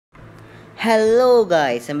Hello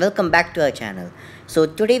guys and welcome back to our channel. So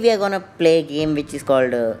today we are gonna play a game which is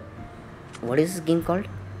called what is this game called?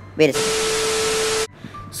 Wait a second.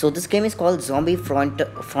 So this game is called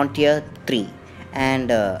Frontier 3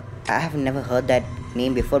 and I have never heard that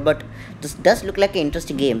name before, but this does look like an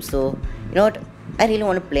interesting game. So you know what, I really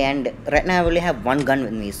want to play, and right now I only have one gun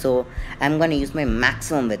with me, so I'm gonna use my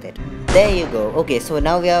maximum with it. There you go. Okay, so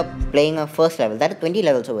now we are playing our first level. That is 20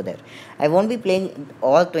 levels over there. I won't be playing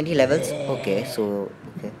all 20 levels. Okay, so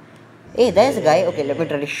okay. Hey, there's a guy. Okay, let me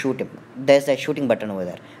try to shoot him. There's a shooting button over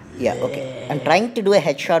there. Yeah, okay. I'm trying to do a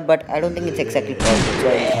headshot, but I don't think it's exactly possible, so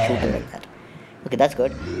I'll just shoot him like that. Okay, that's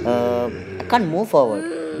good. I can't move forward.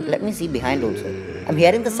 Let me see behind also. I'm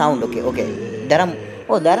hearing the sound. Okay. There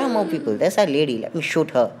are more people. There's a lady. Let me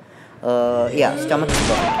shoot her. Yeah, stomach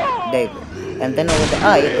spot. There you go. And then over there.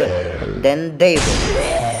 Ah, you're good. Then there you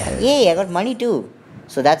go. Yay, I got money too.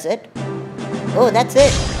 So that's it. Oh, that's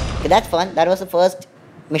it. Okay, that's fun. That was the first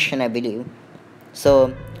mission, I believe.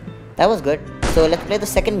 So that was good. So let's play the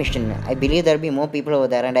second mission. I believe there'll be more people over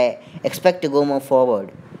there, and I expect to go more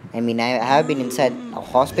forward. I mean, I have been inside a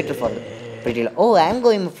hospital for pretty long. Oh, I'm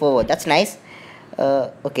going forward. That's nice.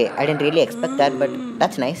 Okay, I didn't really expect that, but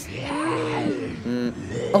that's nice.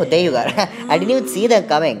 Oh, there you are. I didn't even see them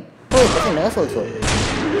coming. Oh, there's a nurse also.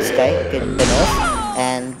 This guy, okay, the nurse,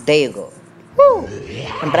 and there you go. Woo!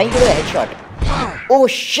 I'm trying to do a headshot. Oh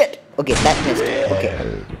shit! Okay, that missed. Okay.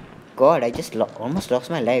 God, I just almost lost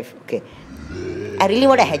my life. Okay. I really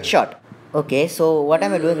want a headshot. Okay, so what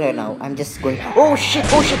am I doing right now? I'm just going. Oh shit!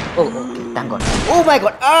 Oh shit! Oh, okay, thank God. Oh my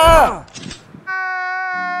God! Ah!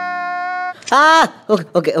 Ah!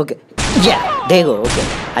 Okay. Yeah, there you go. Okay,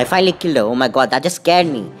 I finally killed her. Oh my God, that just scared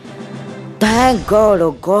me. Thank God.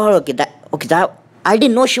 Oh God. Okay, that I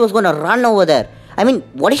didn't know she was gonna run over there. I mean,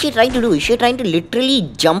 what is she trying to do? Is she trying to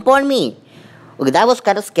literally jump on me? Okay, that was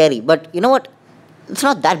kind of scary. But you know what? It's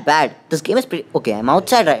not that bad. This game is pretty. Okay, I'm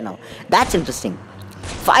outside right now. That's interesting.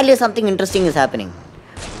 Finally, something interesting is happening.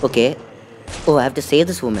 Okay. Oh, I have to save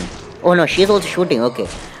this woman. Oh no, she's also shooting. Okay.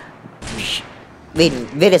 Wait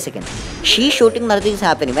a second. She's shooting, nothing is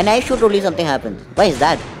happening. When I shoot, only something happens. Why is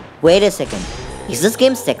that? Wait a second. Is this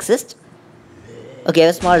game sexist? Okay, I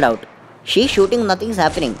have a small doubt. She's shooting, nothing is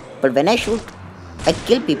happening. But when I shoot, I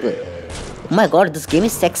kill people. Oh my God, this game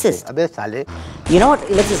is sexist. You know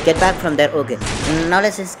what? Let's just get back from there. Okay. Now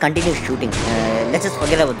let's just continue shooting. Let's just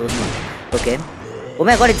forget about those ones. Okay. Oh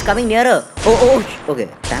my God, it's coming nearer. Oh. Okay.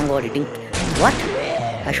 Thank God it didn't. What?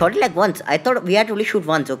 I shot it like once. I thought we had to only shoot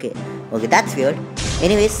once. Okay, that's weird.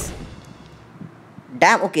 Anyways.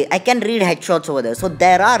 Damn, okay. I can read headshots over there. So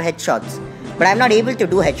there are headshots. But I'm not able to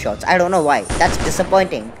do headshots. I don't know why. That's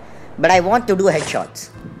disappointing. But I want to do headshots.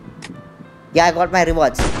 Yeah, I got my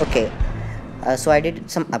rewards. Okay. So I did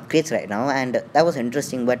some upgrades right now, and that was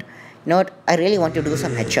interesting. But you know what? I really want to do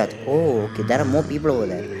some headshots. Oh, okay. There are more people over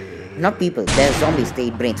there. Not people. They're zombies. They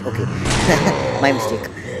eat brains. Okay. My mistake.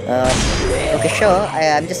 Okay, sure.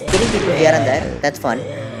 I'm just killing people here and there. That's fun.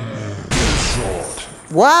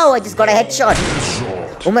 Wow, I just got a headshot.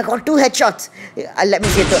 Oh my God, 2 headshots. Let me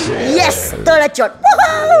see it. Yes, 3rd headshot.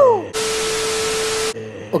 Woohoo!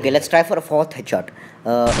 Okay, let's try for a 4th headshot.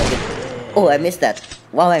 Okay. Oh, I missed that.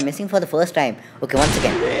 Wow, I'm missing for the first time. Okay, once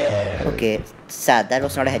again. Okay, sad. That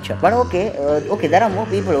was not a headshot. But okay. Okay, there are more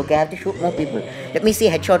people. Okay, I have to shoot more people. Let me see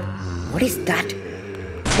headshot. What is that?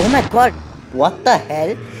 Oh my God. What the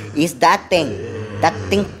hell is that thing? That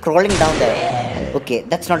thing crawling down there. Okay,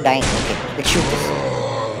 that's not dying. Okay, let's shoot this.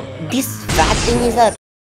 This fat thing is a...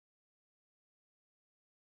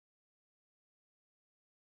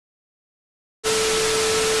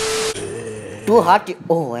 Too hard to...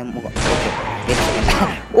 Oh, I'm... Okay.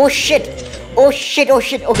 Oh shit.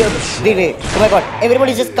 Okay. Wait. Oh my God.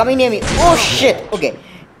 Everybody's just coming near me. Oh shit. Okay.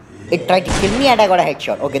 It tried to kill me and I got a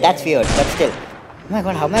headshot. Okay, that's weird, but still. Oh my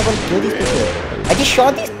God, how am I going to kill these people? I just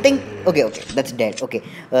shot this thing. Okay, that's dead. Okay,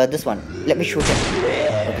 this one. Let me shoot him.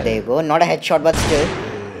 Okay, there you go. Not a headshot, but still.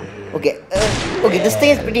 Okay, this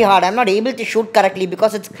thing is pretty hard. I'm not able to shoot correctly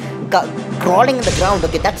because it's crawling in the ground.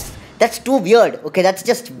 Okay, that's too weird. Okay, that's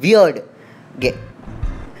just weird. Okay.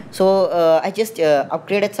 So, I just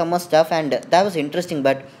upgraded some more stuff, and that was interesting,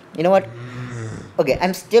 but you know what? Okay,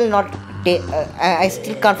 I'm still not... I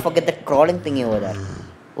still can't forget that crawling thingy over there.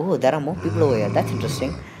 Oh, there are more people over here. That's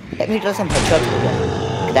interesting. Let me try some headshots over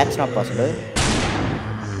here. Okay, that's not possible.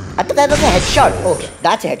 I thought that was a headshot. Okay,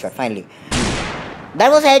 that's a headshot, finally. That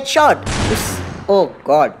was a headshot. Oh,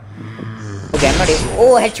 God. Okay, I'm not able...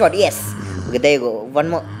 Oh, headshot, yes. Okay, there you go. One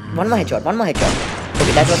more headshot.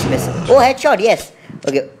 Okay, that was missing. Oh, headshot, yes.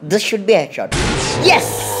 Okay, this should be a headshot. Yes!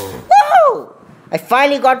 Woo! I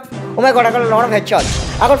finally got... Oh my God, I got a lot of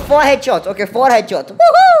headshots. I got 4 headshots. Okay, 4 headshots.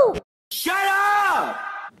 Woohoo! Shut up!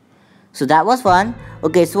 So that was fun.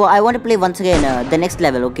 Okay, so I want to play once again the next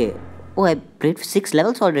level. Okay. Oh, I played 6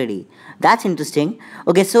 levels already. That's interesting.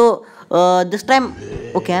 Okay, so this time,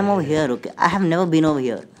 okay, I'm over here. Okay, I have never been over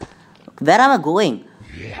here. Where am I going?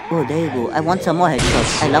 Oh, there you go. I want some more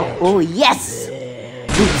headshots. I love. Oh, yes!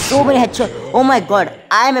 Dude, so many headshots. Oh my god,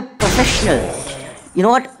 I am a professional. You know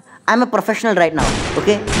what? I'm a professional right now.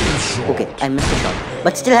 Okay? Okay, I missed a shot.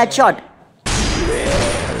 But still headshot.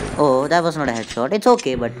 Oh, that was not a headshot. It's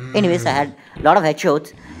okay, but anyways, I had a lot of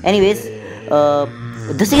headshots. Anyways,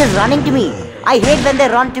 this thing is running to me. I hate when they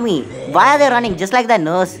run to me. Why are they running? Just like that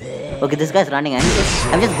nurse. Okay, this guy's running.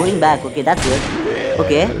 I'm just going back. Okay, that's good.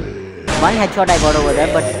 Okay. One headshot I got over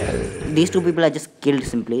there, but these two people I just killed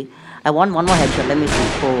simply. I want one more headshot. Let me see.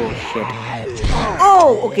 Oh shit.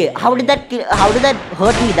 Oh, okay. How did that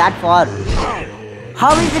hurt me that far?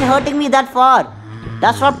 How is it hurting me that far?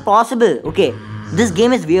 That's not possible. Okay. This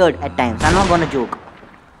game is weird at times. I'm not gonna joke.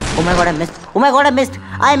 Oh my god, I missed. Oh my god, I missed.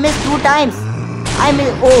 I missed 2 times. I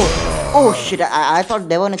missed. Oh shit. I thought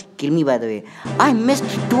they were gonna kill me by the way. I missed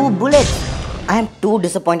 2 bullets. I am too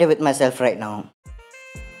disappointed with myself right now.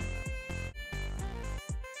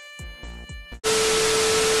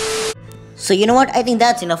 So you know what, I think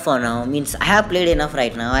that's enough for now. Means I have played enough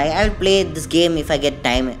right now. I'll play this game if I get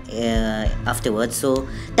time afterwards. So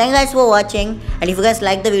thank you guys for watching, and if you guys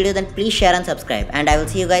like the video then please share and subscribe, and I will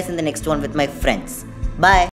see you guys in the next one with my friends. Bye.